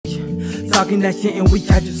talking that shit and we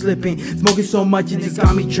catch you slipping. Smoking so much it just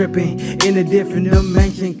got me tripping in a different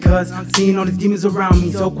dimension, cause I'm seeing all these demons around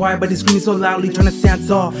me. So quiet but they screaming so loudly, trying to stand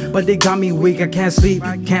tall, but they got me weak. I can't sleep,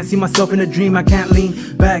 can't see myself in a dream. I can't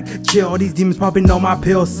lean back, chill. All these demons popping on my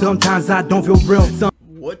pills. Sometimes I don't feel real.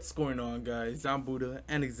 What's going on, guys? I'm Buddha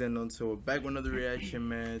and Xenon, so we're back with another reaction,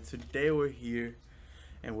 man. Today we're here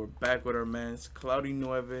and we're back with our man's Cloudy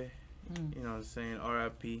Nueve. You know what I'm saying?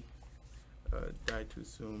 R.I.P. Died too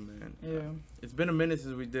soon, man. Yeah. It's been a minute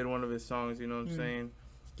since we did one of his songs, you know what I'm saying?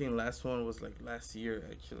 I think last one was like last year,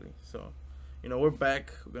 actually. So, you know, we're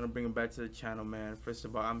back. We're gonna bring him back to the channel, man. First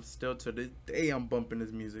of all, I'm still to this day I'm bumping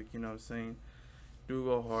his music, you know what I'm saying? Do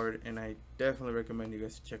go hard, and I definitely recommend you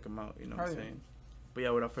guys check him out, you know what I'm saying? But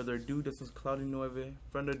yeah, without further ado, this was Cloudy Nueve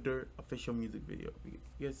from the Durt official music video. You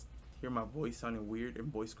guys hear my voice sounding weird and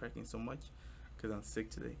voice cracking so much because I'm sick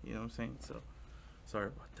today, you know what I'm saying? So, sorry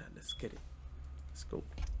about that. Let's get it. Let's go.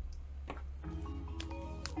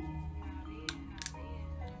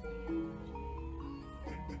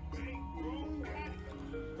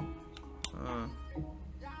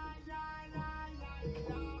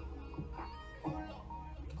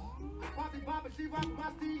 She rock my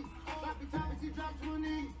steez, sloppy toppy, she drops to her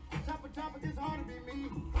knees. Chopper, gets hard to be me.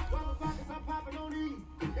 Rubber pockets, I'm popping on E.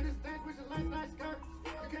 In the stance with your nice skirt.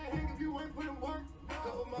 You can't hang if you ain't putting work.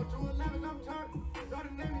 Couple more to 11, I'm turned. Saw the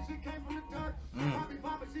name, this shit came from the dirt.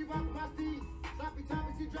 Poppy, she rock my steez, sloppy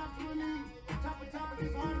toppy, she drops to her knees. Chopper,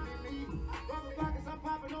 gets hard to be me. Rubber pockets, I'm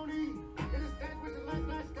popping on E. In the stance with your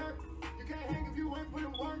nice skirt. You can't hang if you ain't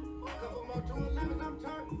putting work. Couple more to 11, I'm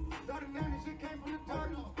turned. Saw the name, this shit came from the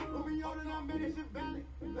dirt. I made this shit valid.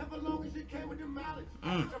 Left alone cause she came with the mileage.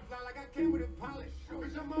 Bitch, I'm fly like I came with a polish.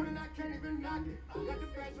 Bitch, I'm on and I can't even knock it. Got the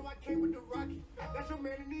bag so I came with the rocket. That's your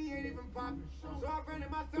man and he ain't even popping. So I ran it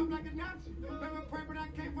myself like an option. Never pray but I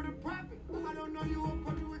came for the profit. I don't know you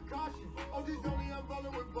approach me with caution. Oh, these only I'm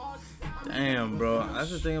rolling with bosses. Damn, bro. That's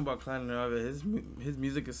the thing about Cloudy Nueve. His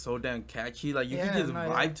music is so damn catchy. Like, you can just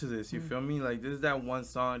vibe to this. You feel me? Like, this is that one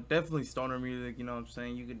song. Definitely stoner music, you know what I'm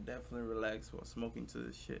saying? You can definitely relax while smoking to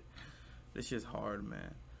this shit. This shit's hard,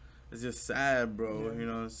 man. It's just sad, bro. You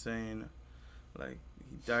know what I'm saying? Like,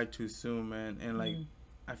 he died too soon, man. And, like,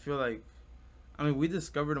 I feel like, I mean, we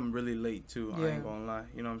discovered him really late, too. I ain't gonna lie.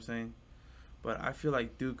 You know what I'm saying? But I feel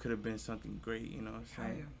like dude could have been something great, you know what I'm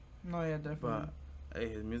saying? No, yeah, definitely. But, hey,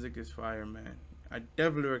 his music is fire, man. I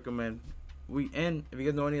definitely recommend. And if you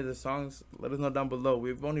guys know any of the songs, let us know down below.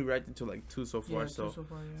 We've only reacted to, like, two so far. So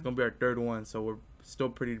it's gonna be our third one. So we're still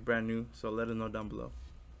pretty brand new. So let us know down below.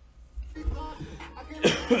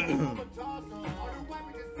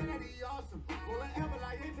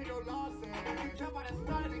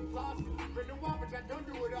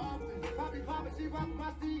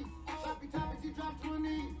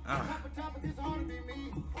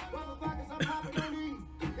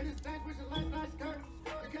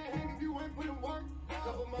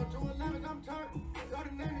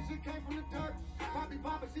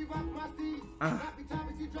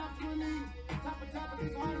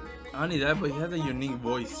 I need that, but he has a unique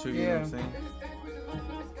voice too, you know what I'm saying?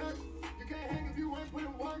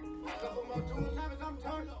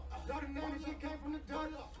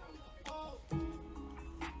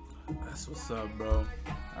 That's what's up, bro.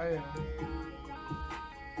 Oh, yeah.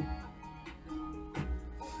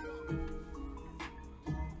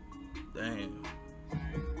 Damn.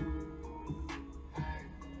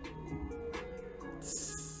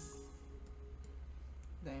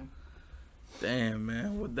 Damn,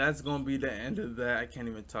 man. Well, that's gonna be the end of that. I can't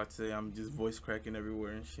even talk today. I'm just voice cracking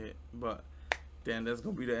everywhere and shit. But damn, that's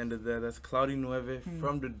gonna be the end of that. That's Cloudy Nueve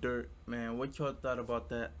from the Dirt, man. What y'all thought about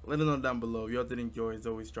that? Let us know down below. If y'all did enjoy, as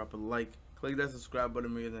always, drop a like. Click that subscribe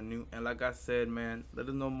button if you're new. And like I said, man, let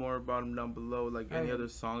us know more about him down below. Like any other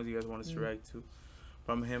songs you guys want us to react to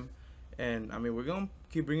from him. And I mean, we're gonna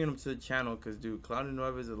keep bringing him to the channel because, dude, Cloudy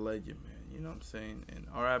Nueve is a legend, man. You know what I'm saying? And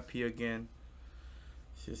R.I.P. again.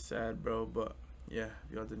 It's just sad, bro. But yeah,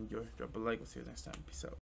 if y'all did enjoy, drop a like. We'll see you next time. Peace out.